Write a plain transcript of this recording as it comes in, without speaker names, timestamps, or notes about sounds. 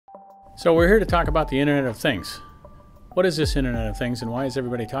So we're here to talk about the Internet of Things. What is this Internet of Things and why is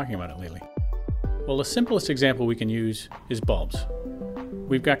everybody talking about it lately? Well, the simplest example we can use is bulbs.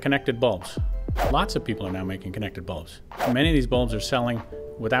 We've got connected bulbs. Lots of people are now making connected bulbs. Many of these bulbs are selling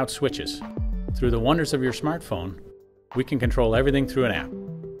without switches. Through the wonders of your smartphone, we can control everything through an app.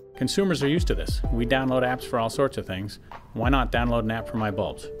 Consumers are used to this. We download apps for all sorts of things. Why not download an app for my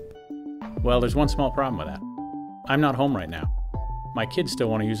bulbs? Well, there's one small problem with that. I'm not home right now. My kids still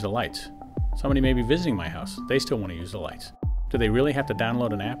want to use the lights. Somebody may be visiting my house. They still want to use the lights. Do they really have to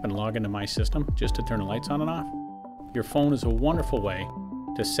download an app and log into my system just to turn the lights on and off? Your phone is a wonderful way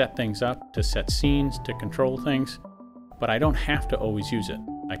to set things up, to set scenes, to control things, but I don't have to always use it.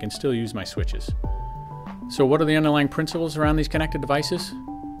 I can still use my switches. So what are the underlying principles around these connected devices?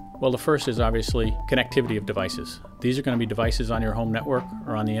 Well, the first is obviously connectivity of devices. These are going to be devices on your home network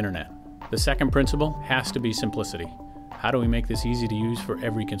or on the internet. The second principle has to be simplicity. How do we make this easy to use for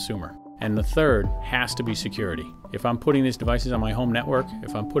every consumer? And the third has to be security. If I'm putting these devices on my home network,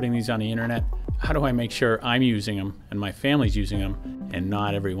 if I'm putting these on the internet, how do I make sure I'm using them and my family's using them and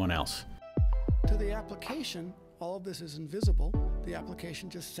not everyone else? To the application, all of this is invisible. The application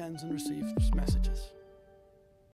just sends and receives messages.